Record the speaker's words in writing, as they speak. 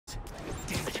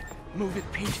Move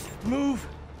it, Pete. Move!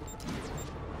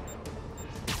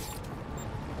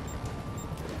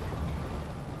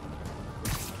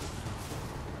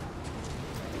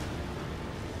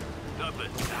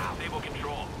 Douglas, stable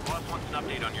control. Boss wants an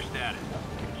update on your status.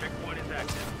 Checkpoint is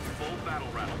active. Full battle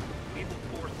rattle. Lethal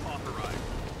force authorized.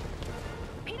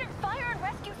 Peter, fire and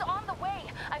rescue's on the way.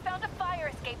 I found a fire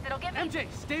escape that'll get me— MJ,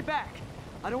 stay back!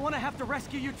 I don't want to have to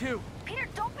rescue you too! Peter,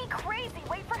 don't be crazy.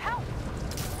 Wait for help.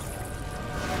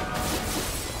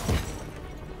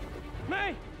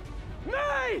 May!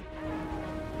 May!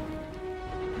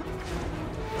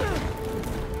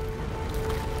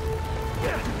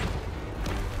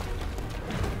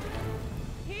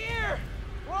 Here!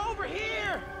 We're over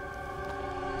here!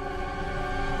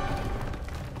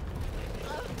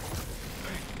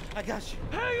 I got you.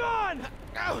 Hang on!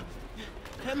 Oh.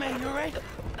 Hey, man, you alright?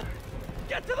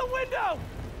 Get to the window!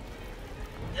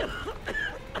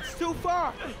 It's too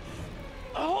far.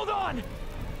 Hold on!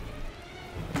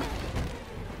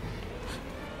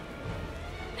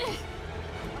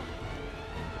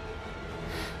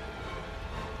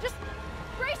 Just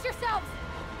brace yourselves.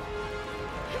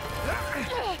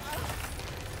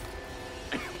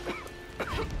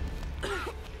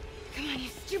 Come on, you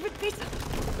stupid piece of—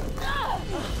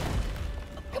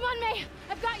 Come on, May.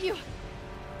 I've got you.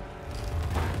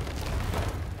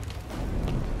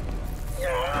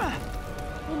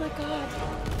 Oh my God.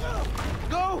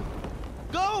 Go!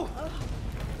 Go!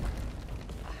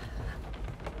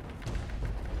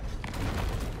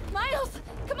 Miles,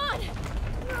 come on.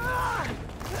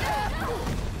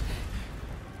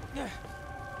 No.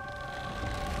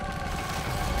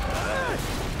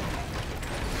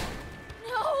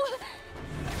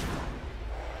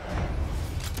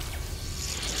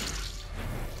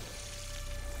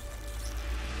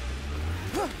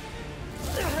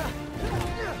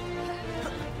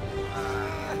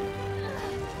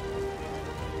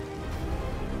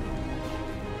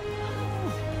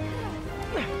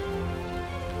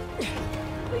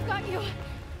 We've got you.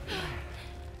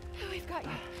 We've got you.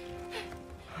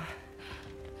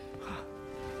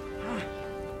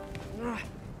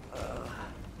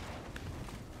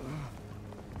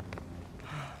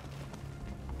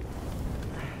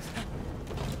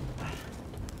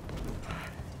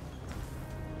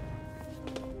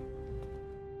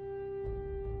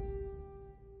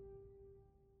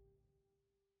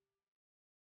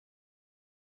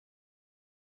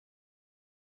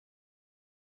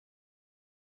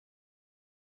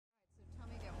 Tell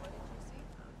me again, what did you see?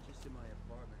 Just in my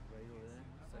apartment, right over there,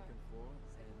 second floor,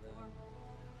 and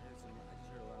I just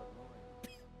heard a loud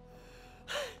noise.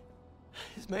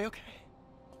 Is May okay?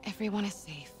 Everyone is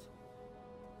safe.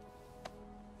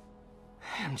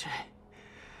 MJ,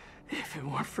 if it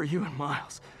weren't for you and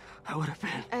Miles, I would have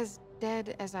been... As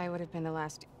dead as I would have been the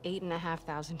last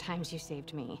 8,500 times you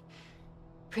saved me.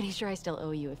 Pretty sure I still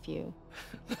owe you a few.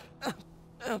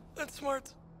 That's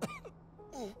smart.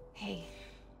 Hey.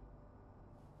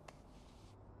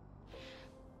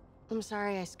 I'm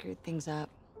sorry I screwed things up.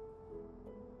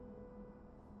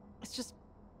 It's just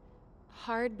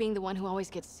hard being the one who always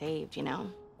gets saved, you know?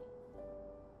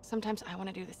 Sometimes I want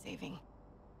to do the saving.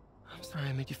 I'm sorry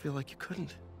I made you feel like you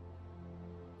couldn't.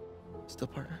 Still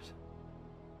partners?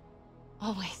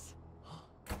 Always.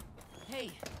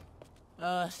 Hey,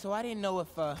 so I didn't know if,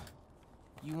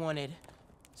 you wanted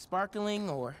sparkling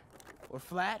or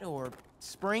flat or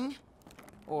spring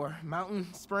or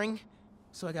mountain spring,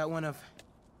 so I got one of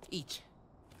each.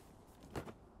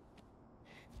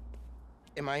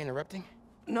 Am I interrupting?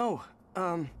 No,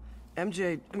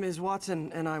 MJ, Ms.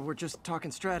 Watson, and I were just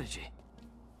talking strategy.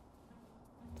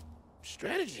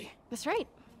 Strategy? That's right.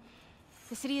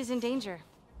 The city is in danger.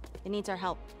 It needs our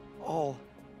help. All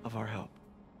of our help.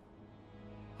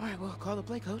 All right, well, call the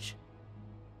play, coach.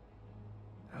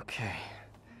 Okay.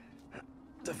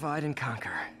 Divide and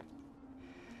conquer.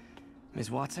 Ms.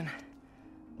 Watson,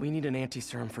 we need an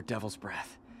anti-serum for Devil's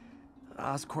Breath.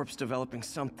 Oscorp's developing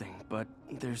something, but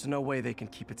there's no way they can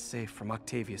keep it safe from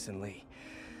Octavius and Lee.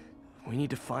 We need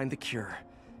to find the cure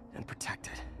and protect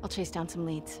it. I'll chase down some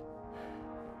leads.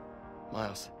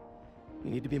 Miles, you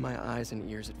need to be my eyes and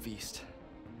ears at Feast.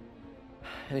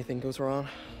 Anything goes wrong,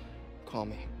 call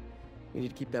me. We need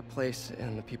to keep that place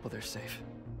and the people there safe.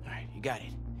 All right, you got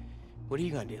it. What are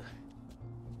you gonna do?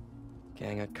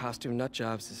 Gang at Costume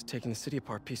Nutjobs is taking the city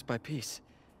apart piece by piece.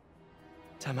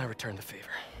 Time I return the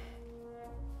favor.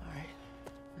 All right.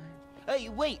 Hey,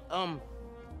 wait, how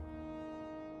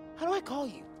do I call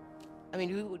you? I mean,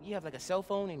 do you have like a cell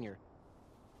phone in your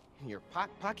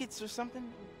pockets or something?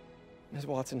 Ms.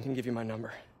 Watson can give you my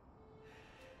number.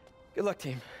 Good luck,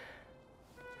 team.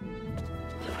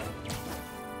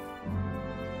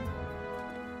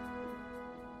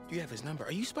 You have his number.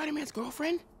 Are you Spider-Man's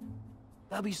girlfriend?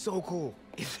 That'd be so cool.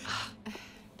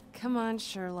 Come on,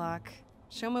 Sherlock.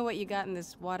 Show me what you got in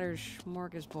this water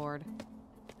smorgasbord.